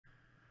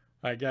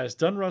All right, guys,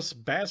 Donruss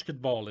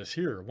basketball is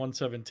here.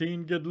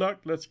 117. Good luck.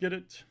 Let's get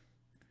it.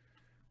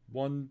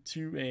 1,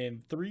 2,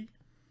 and 3.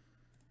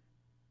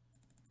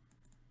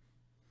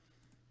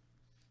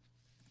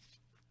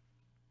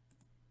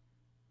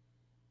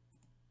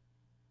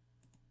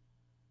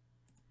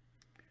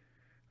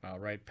 All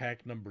right,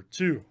 pack number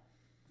 2.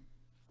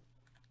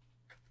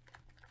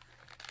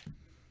 All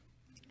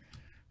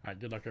right,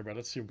 good luck, everybody.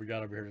 Let's see what we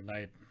got over here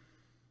tonight.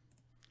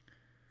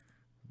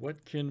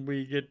 What can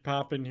we get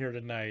popping here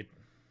tonight?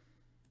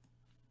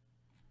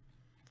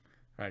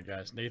 All right,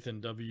 guys. Nathan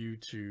W.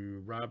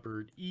 to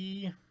Robert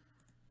E.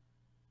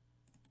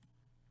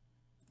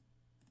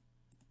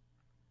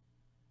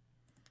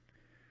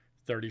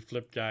 $30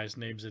 flip, guys.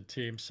 Names and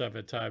teams,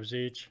 7 times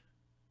each.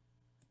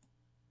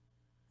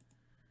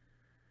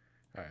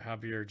 All right,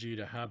 Javier G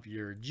to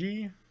Javier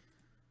G.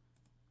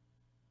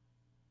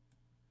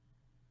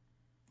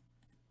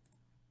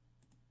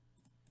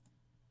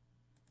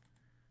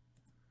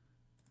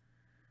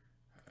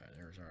 All right,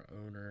 there's our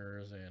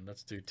owners, and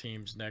let's do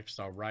teams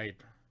next. All right.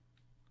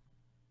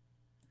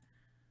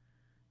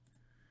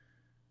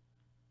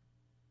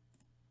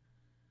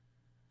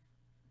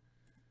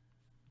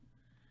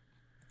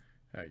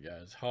 All right,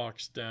 guys.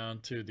 Hawks down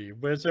to the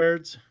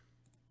Wizards.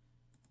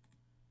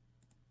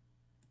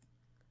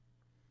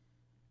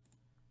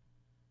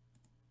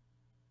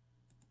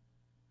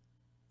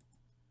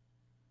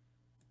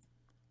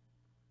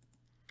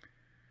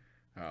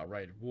 All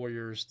right,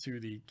 Warriors to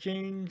the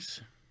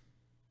Kings.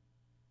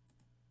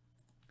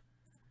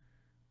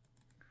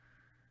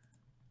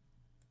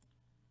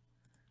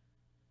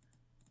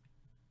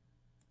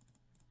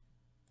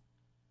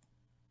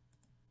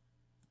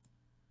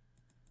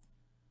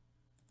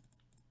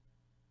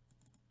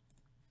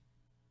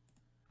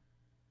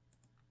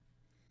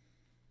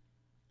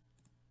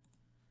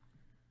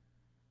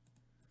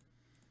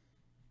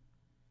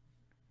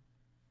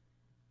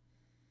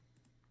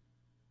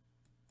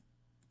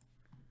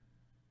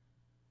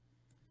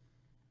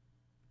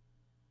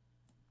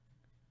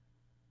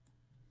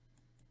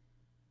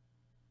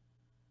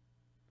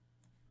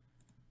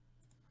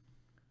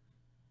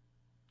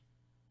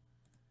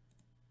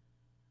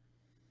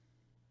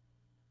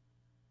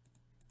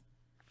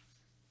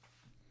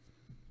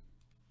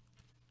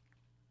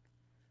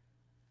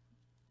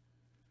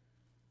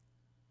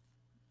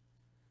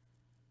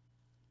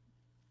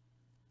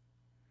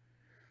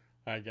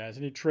 All right, guys.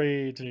 Any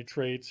trades? Any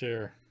trades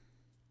here?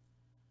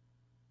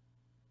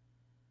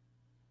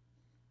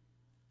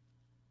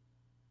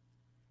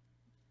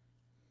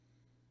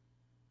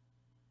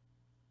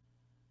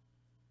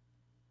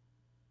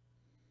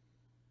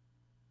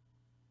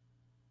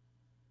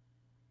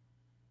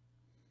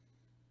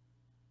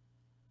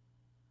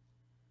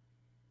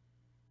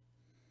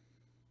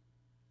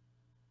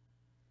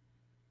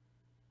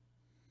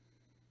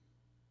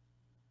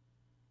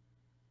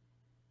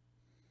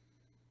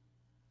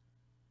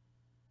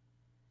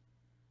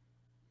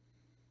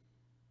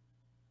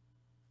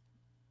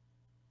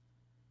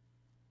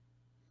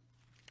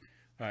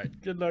 All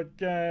right, good luck,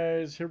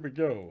 guys. Here we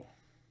go.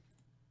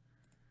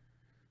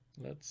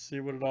 Let's see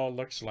what it all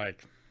looks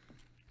like.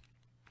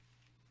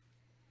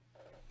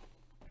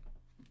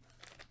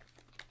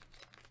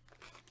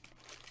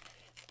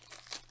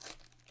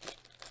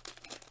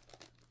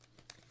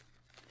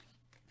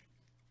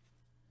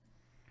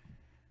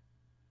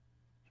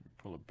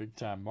 Pull a big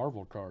time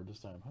Marvel card this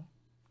time, huh?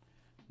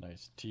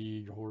 Nice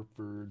Teague,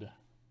 Horford.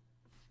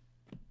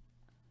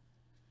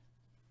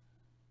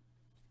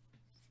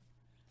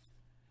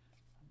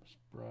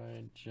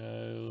 Brian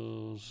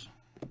Giles.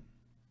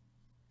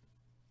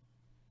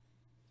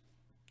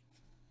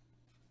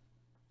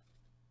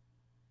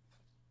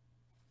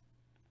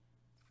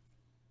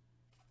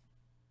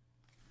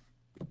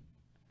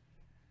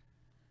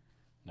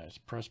 Nice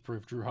press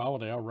proof Drew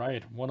Holiday. All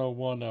right.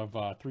 101 of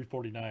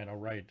 349. All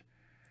right.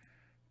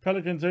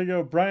 Pelicans, there you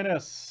go. Brian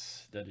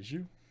S. That is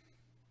you.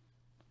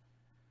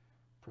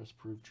 Press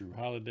proof Drew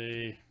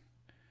Holiday.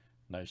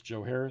 Nice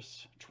Joe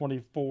Harris.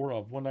 24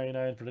 of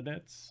 199 for the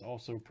Nets.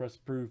 Also press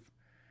proof.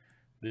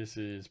 This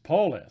is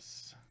Paul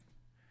S.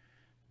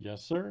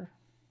 Yes, sir.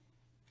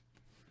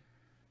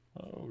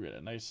 Oh, we got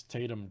a nice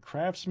Tatum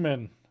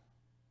Craftsman.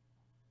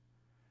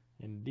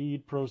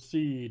 Indeed,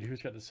 proceed.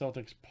 Who's got the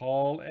Celtics?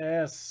 Paul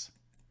S.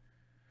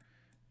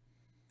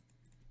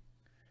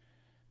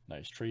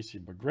 Nice Tracy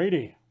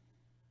McGrady.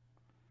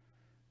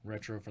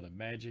 Retro for the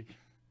Magic.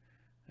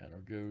 That'll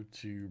go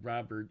to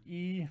Robert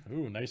E.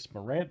 Ooh, nice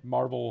Morant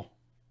Marvel.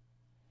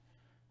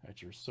 That's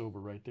your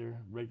silver right there.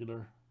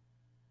 Regular.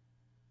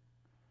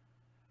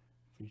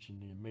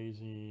 Featuring the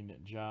amazing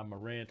John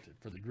Morant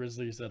for the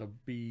Grizzlies. That'll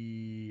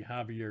be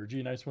Javier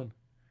G. Nice one.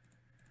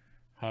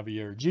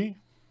 Javier G.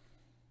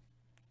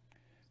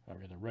 All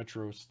right, a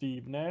retro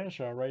Steve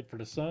Nash. All right, for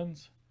the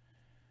Suns.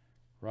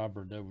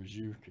 Robert, that was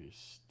you. Okay,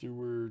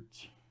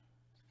 Stewart.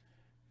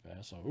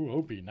 Ooh,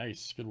 Opie.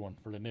 Nice. Good one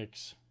for the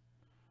Knicks.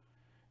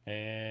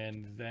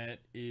 And that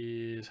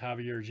is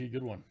Javier G.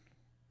 Good one.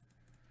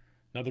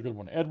 Another good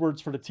one.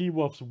 Edwards for the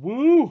T-Wolves.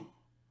 Woo!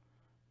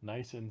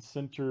 Nice and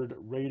centered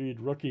rated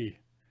rookie.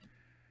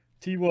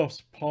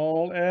 T-Wolves,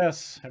 Paul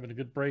S. Having a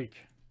good break.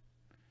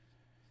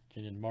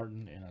 Kenyon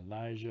Martin and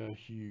Elijah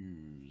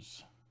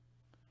Hughes.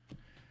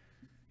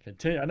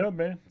 Continue. I know,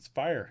 man. It's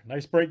fire.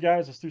 Nice break,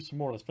 guys. Let's do some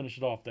more. Let's finish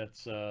it off.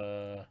 That's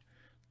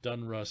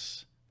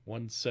Donruss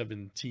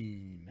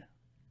 117.